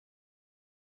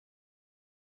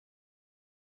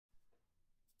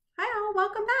Well,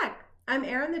 welcome back. I'm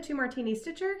Erin, the 2 Martini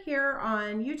Stitcher, here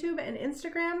on YouTube and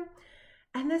Instagram.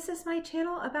 And this is my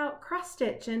channel about cross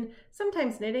stitch and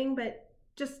sometimes knitting, but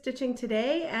just stitching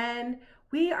today. And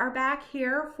we are back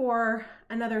here for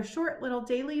another short little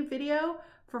daily video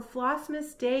for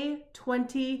Flossmas Day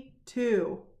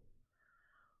 22.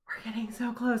 We're getting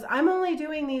so close. I'm only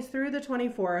doing these through the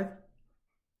 24th.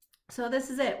 So this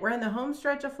is it. We're in the home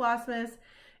stretch of Flossmas.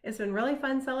 It's been really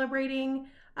fun celebrating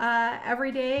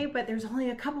every day, but there's only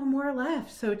a couple more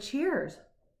left. So cheers.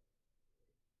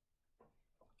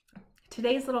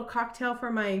 Today's little cocktail for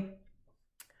my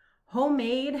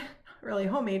homemade, not really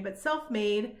homemade, but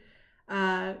self-made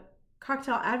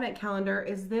cocktail advent calendar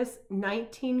is this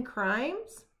 19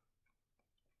 Crimes.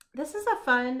 This is a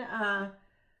fun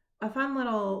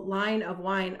little line of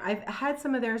wine. I've had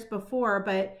some of theirs before,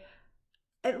 but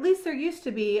at least there used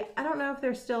to be, I don't know if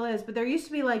there still is, but there used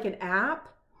to be like an app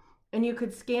and you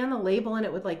could scan the label and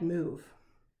it would like move.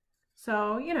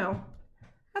 So, you know,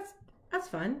 that's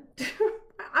fun.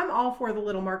 I'm all for the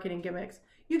little marketing gimmicks.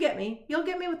 You get me. You'll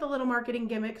get me with the little marketing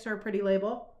gimmicks or a pretty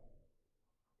label.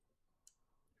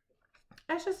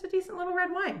 That's just a decent little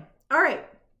red wine. All right.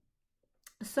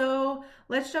 So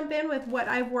let's jump in with what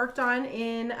I've worked on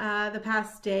in the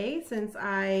past day since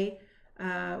I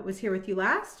was here with you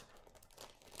last.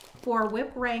 For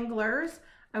Whip Wranglers,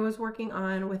 I was working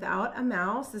on Without a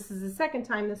Mouse. This is the second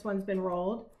time this one's been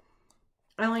rolled.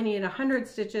 I only needed 100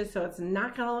 stitches, so it's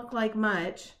not gonna look like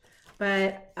much,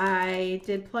 but I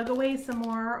did plug away some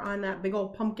more on that big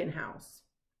old pumpkin house.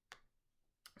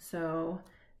 So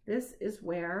this is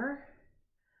where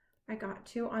I got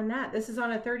to on that. This is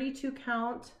on a 32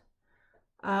 count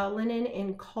linen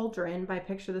in Cauldron by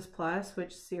Picture This Plus,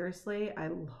 which seriously, I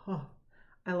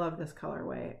love this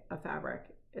colorway of fabric.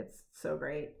 It's so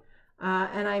great.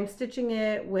 And I'm stitching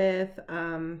it with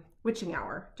Witching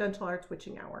Hour, Gentle Arts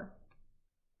Witching Hour,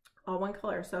 all one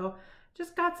color. So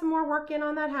just got some more work in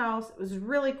on that house. It was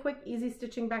really quick, easy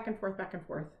stitching back and forth, back and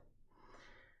forth.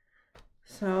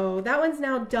 So that one's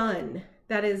now done.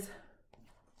 That is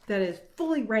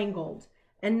fully wrangled.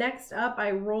 And next up,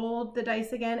 I rolled the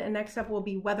dice again, and next up will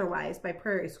be Weatherwise by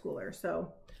Prairie Schooler.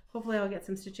 So hopefully I'll get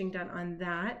some stitching done on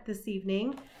that this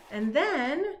evening. And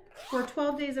then for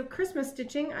 12 days of Christmas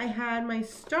stitching, I had my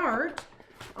start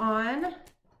on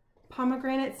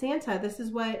Pomegranate Santa. This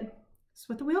is what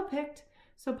the wheel picked.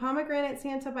 So Pomegranate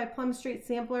Santa by Plum Street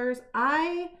Samplers.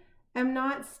 I am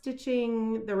not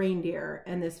stitching the reindeer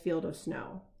and this field of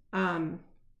snow.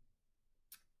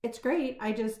 It's great.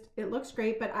 It looks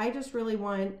great, but I just really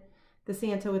want the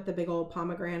Santa with the big old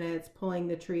pomegranates pulling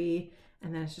the tree,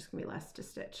 and then it's just gonna be less to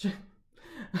stitch.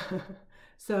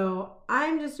 So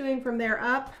I'm just doing from there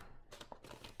up.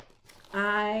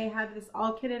 I have this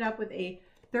all kitted up with a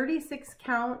 36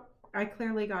 count. I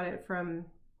clearly got it from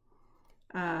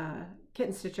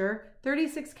Kitten Stitcher.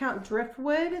 36 count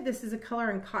driftwood. This is a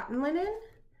color in cotton linen.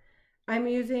 I'm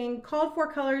using called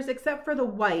for colors except for the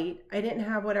white. I didn't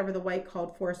have whatever the white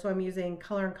called for, so I'm using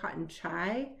color in cotton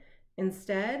chai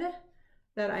instead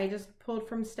that I just pulled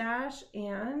from stash.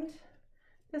 And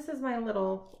this is my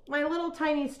little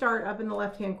tiny start up in the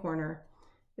left-hand corner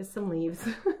is some leaves.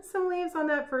 Some leaves on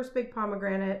that first big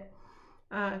pomegranate.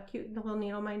 Cute little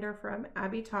needle minder from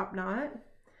Abby Topknot.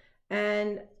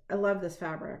 And I love this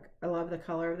fabric. I love the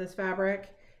color of this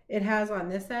fabric. It has on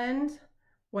this end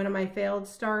one of my failed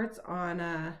starts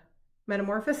on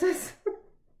Metamorphosis.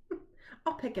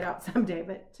 I'll pick it out someday,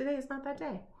 but today is not that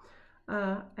day.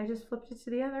 I just flipped it to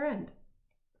the other end.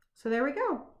 So there we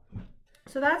go.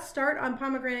 So that's start on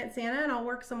Pomegranate Santa, and I'll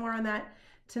work some more on that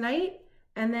tonight.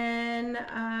 And then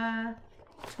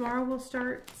tomorrow we'll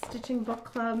start stitching Book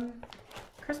Club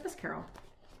Christmas Carol.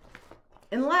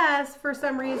 Unless for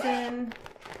some reason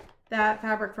that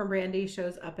fabric from Brandy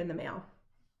shows up in the mail.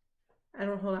 I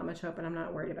don't hold out much hope, and I'm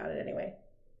not worried about it anyway.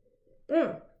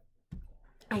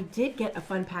 I did get a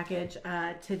fun package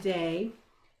today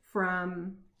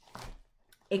from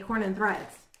Acorn and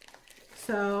Threads.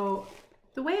 So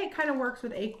the way it kind of works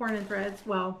with Acorn and Threads,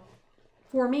 well,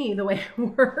 for me, the way it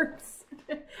works,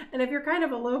 and if you're kind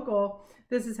of a local,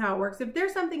 this is how it works. If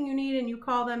there's something you need and you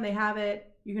call them, they have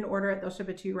it, you can order it, they'll ship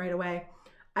it to you right away.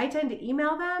 I tend to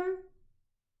email them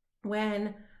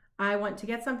when I want to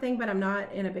get something, but I'm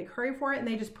not in a big hurry for it, and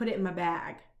they just put it in my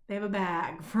bag. They have a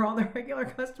bag for all their regular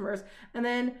customers. And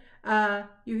then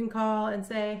you can call and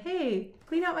say, hey,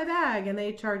 clean out my bag, and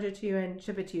they charge it to you and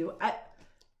ship it to you.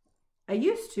 I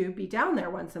used to be down there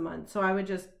once a month, so I would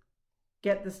just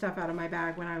get the stuff out of my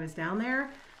bag when I was down there.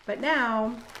 But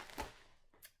now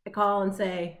I call and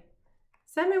say,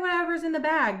 send me whatever's in the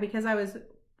bag, because I was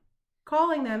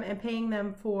calling them and paying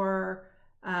them for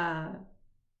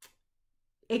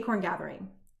acorn gathering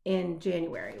in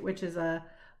January, which is a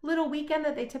little weekend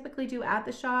that they typically do at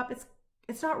the shop.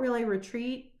 It's not really a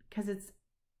retreat because it's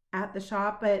at the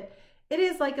shop, but it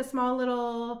is like a small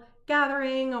little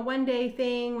gathering, a one-day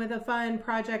thing with a fun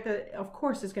project that of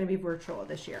course is going to be virtual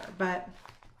this year, but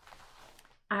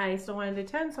I still wanted to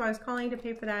attend, so I was calling to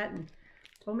pay for that and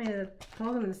told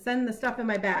them to send the stuff in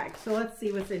my bag. So let's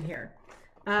see what's in here.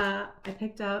 I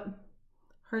picked up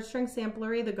Heartstring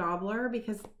Samplery, the Gobbler,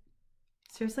 because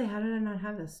seriously, how did I not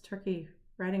have this? Turkey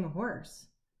riding a horse.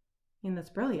 I mean, that's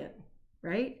brilliant,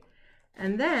 right?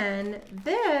 And then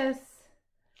this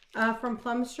from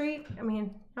Plum Street. I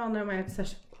mean, y'all know my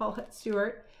obsession with Paulette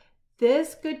Stewart.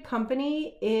 This Good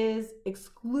Company is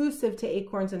exclusive to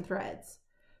Acorns and Threads.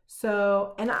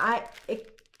 So, and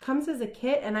it comes as a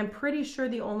kit, and I'm pretty sure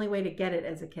the only way to get it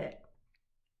as a kit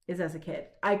is as a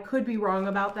kit. I could be wrong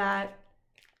about that.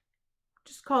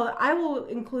 Just call it. I will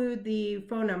include the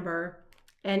phone number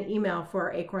and email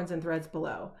for Acorns and Threads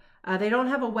below. They don't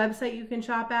have a website you can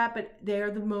shop at, but they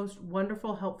are the most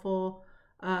wonderful, helpful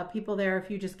people there. If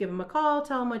you just give them a call,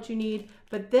 tell them what you need.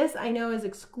 But this I know is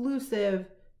exclusive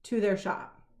to their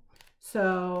shop.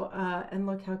 So, and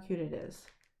look how cute it is.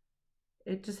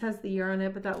 It just has the year on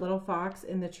it, but that little fox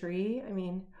in the tree. I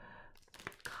mean,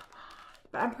 come on.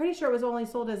 But I'm pretty sure it was only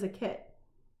sold as a kit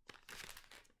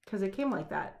because it came like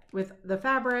that with the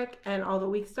fabric and all the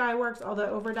Weeks Dye Works, all the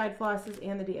over-dyed flosses,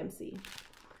 and the DMC.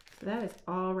 So that is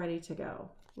all ready to go.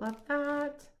 Love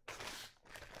that.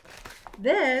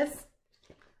 This,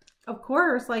 of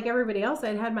course, like everybody else,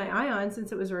 I'd had my eye on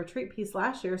since it was a retreat piece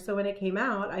last year. So when it came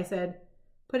out, I said,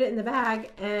 put it in the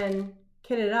bag and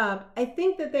kit it up. I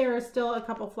think that there are still a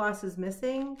couple flosses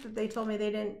missing that they told me they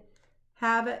didn't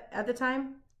have it at the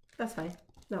time. That's fine.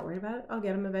 Not worried about it. I'll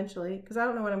get them eventually because I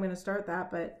don't know when I'm going to start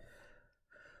that, but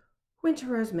Winter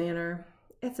Rose Manor.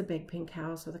 It's a big pink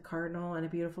house with a cardinal and a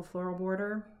beautiful floral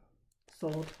border.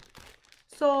 Sold.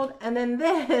 Sold. And then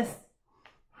this,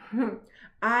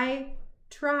 I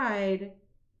tried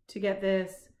to get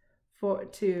this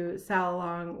to sell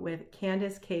along with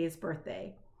Candace K's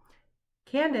birthday.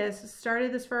 Candace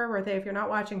started this for her birthday. If you're not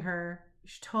watching her, you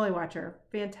should totally watch her.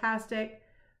 Fantastic.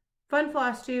 Fun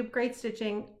floss tube, great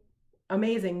stitching,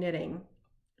 amazing knitting.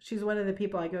 She's one of the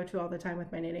people I go to all the time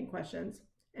with my knitting questions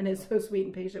and is so sweet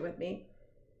and patient with me.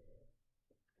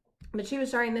 But she was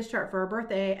starting this chart for her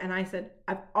birthday, and I said,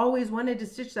 I've always wanted to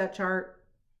stitch that chart.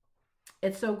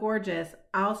 It's so gorgeous.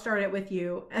 I'll start it with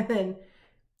you. And then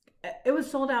it was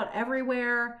sold out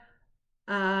everywhere.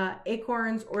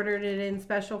 Acorns ordered it in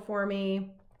special for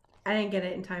me. I didn't get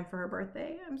it in time for her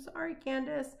birthday. I'm sorry,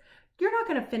 Candace. You're not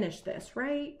going to finish this,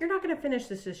 right? You're not going to finish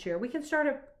this year. We can start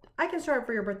it. I can start it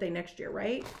for your birthday next year,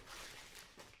 right?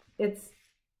 It's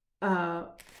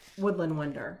Woodland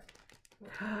Wonder.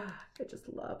 I just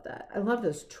love that. I love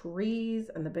those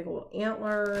trees and the big old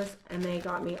antlers, and they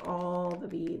got me all the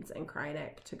beads and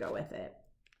Krynic to go with it.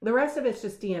 The rest of it's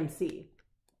just DMC,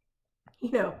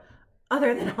 you know,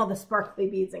 other than all the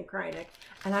sparkly beads and Krynic.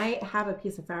 And I have a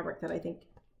piece of fabric that I think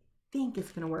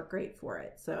is going to work great for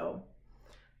it. So,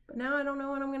 but now I don't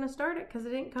know when I'm going to start it because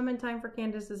it didn't come in time for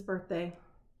Candace's birthday.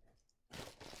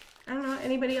 I don't know.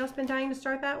 Anybody else been dying to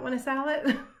start that? Want to sell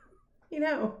it? You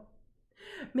know.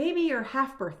 Maybe your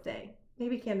half birthday.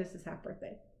 Maybe Candace's half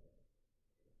birthday.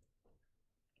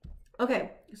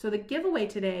 Okay, so the giveaway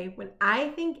today, when I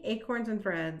think Acorns and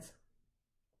Threads,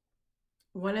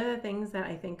 one of the things that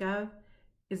I think of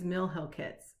is Mill Hill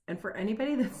kits. And for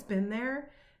anybody that's been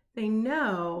there, they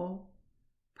know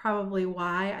probably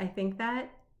why I think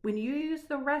that. When you use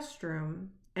the restroom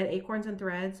at Acorns and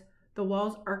Threads, the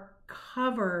walls are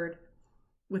covered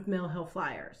with Mill Hill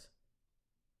flyers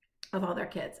of all their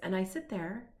kits. And I sit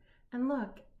there and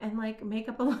look and like make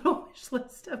up a little wish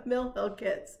list of Mill Hill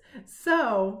kits.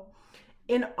 So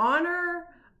in honor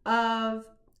of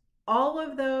all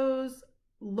of those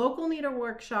local needle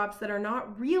workshops that are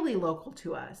not really local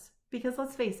to us, because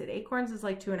let's face it, Acorns is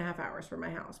like 2.5 hours from my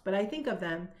house, but I think of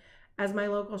them as my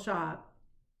local shop.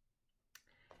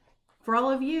 For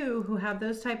all of you who have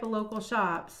those type of local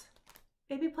shops,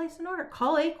 maybe place an order.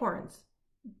 Call Acorns.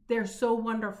 They're so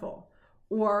wonderful.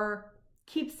 Or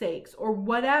Keepsakes, or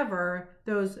whatever,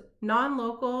 those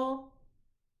non-local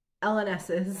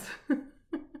LNSs.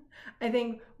 I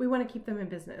think we want to keep them in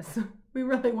business. We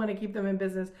really want to keep them in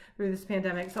business through this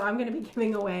pandemic. So I'm going to be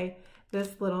giving away this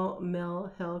little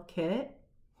Mill Hill kit.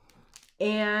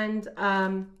 And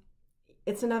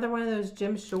it's another one of those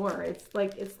Jim Shore. It's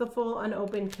like, it's the full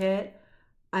unopened kit.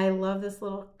 I love this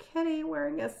little kitty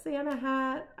wearing a Santa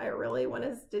hat. I really want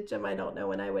to stitch him. I don't know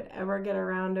when I would ever get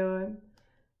around to him.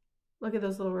 Look at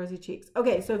those little rosy cheeks.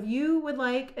 Okay, so if you would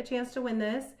like a chance to win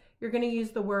this, you're going to use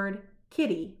the word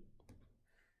kitty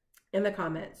in the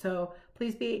comment. So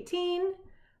please be 18.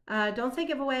 Don't say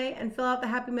giveaway, and fill out the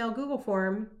Happy Mail Google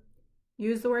form.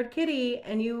 Use the word kitty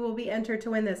and you will be entered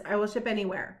to win this. I will ship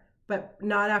anywhere, but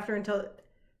not until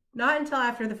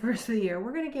after the first of the year.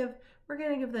 We're gonna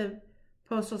give the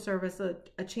Postal Service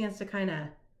a chance to kind of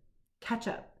catch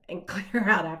up and clear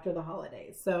out after the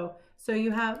holidays. So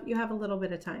you have a little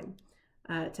bit of time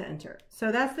to enter.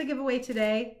 So that's the giveaway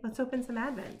today. Let's open some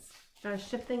Advents. Gotta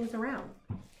shift things around.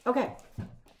 Okay.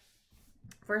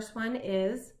 First one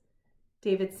is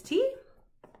David's Tea.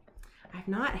 I've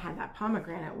not had that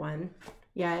pomegranate one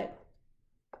yet.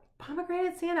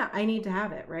 Pomegranate Santa. I need to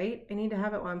have it, right? I need to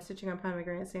have it while I'm stitching on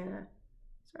Pomegranate Santa.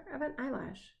 Sorry, I have an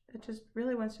eyelash that just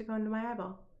really wants to go into my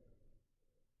eyeball.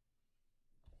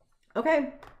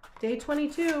 Okay, day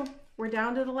 22. We're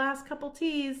down to the last couple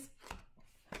teas.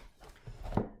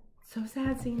 So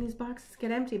sad seeing these boxes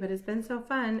get empty, but it's been so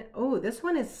fun. Oh, this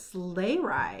one is Sleigh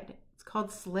Ride. It's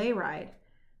called Sleigh Ride.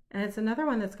 And it's another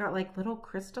one that's got like little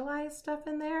crystallized stuff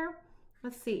in there.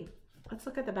 Let's see. Let's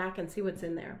look at the back and see what's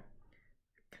in there.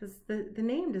 Because the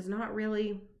name does not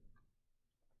really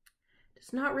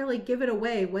give it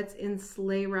away what's in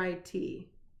Sleigh Ride tea.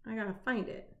 I gotta find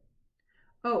it.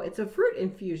 Oh, it's a fruit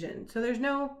infusion. So there's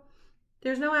no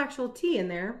actual tea in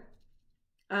there.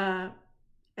 And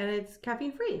it's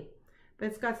caffeine free. But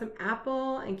it's got some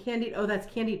apple and candied, oh,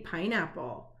 that's candied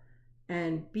pineapple.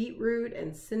 And beetroot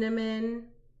and cinnamon,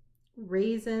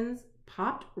 raisins,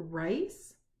 popped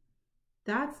rice.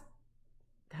 That's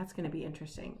going to be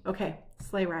interesting. Okay,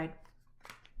 Sleigh Ride.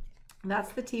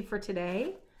 That's the tea for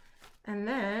today. And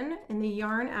then in the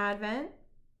Yarn Advent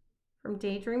from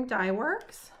Daydream Dye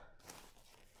Works,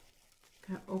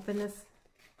 gonna open this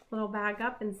little bag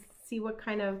up and see what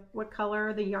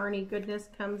color the yarny goodness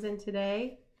comes in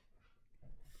today.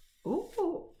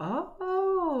 Ooh,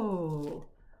 oh.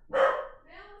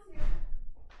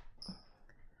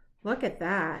 Look at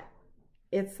that.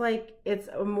 It's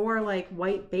a more like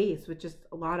white base with just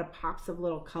a lot of pops of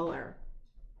little color.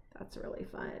 That's really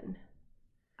fun.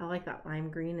 I like that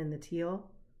lime green and the teal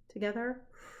together.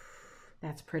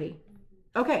 That's pretty.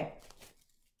 Okay.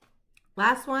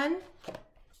 Last one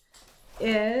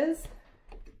is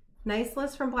Nice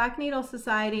List from Black Needle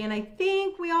Society. And I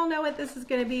think we all know what this is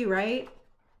going to be, right?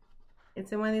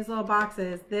 It's in one of these little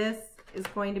boxes. This is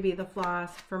going to be the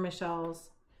floss for Michelle's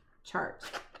chart.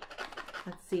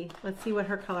 Let's see what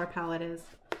her color palette is.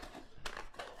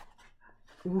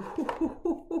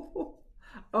 Ooh.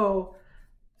 Oh,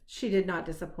 she did not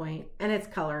disappoint. And it's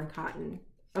color and cotton.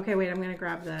 Okay, wait, I'm going to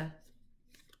grab the...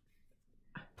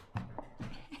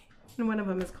 And one of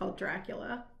them is called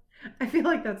Dracula. I feel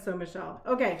like that's so Michelle.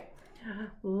 Okay,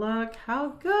 look how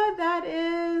good that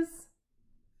is.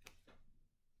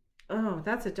 Oh,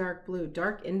 that's a dark blue,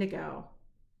 dark indigo.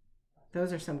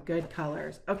 Those are some good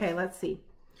colors. Okay, let's see.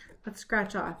 Let's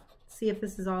scratch off. See if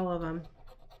this is all of them.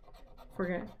 We're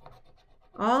gonna...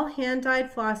 All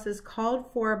hand-dyed flosses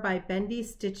called for by Bendy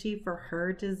Stitchy for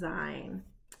her design.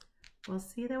 We'll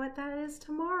see what that is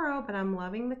tomorrow, but I'm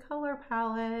loving the color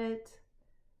palette.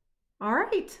 All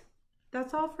right,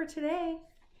 that's all for today.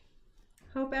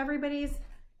 Hope everybody's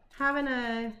having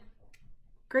a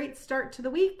great start to the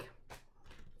week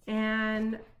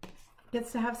and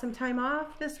gets to have some time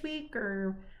off this week,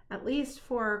 or at least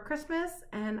for Christmas,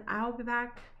 and I'll be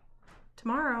back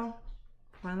tomorrow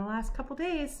for one of the last couple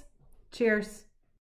days. Cheers.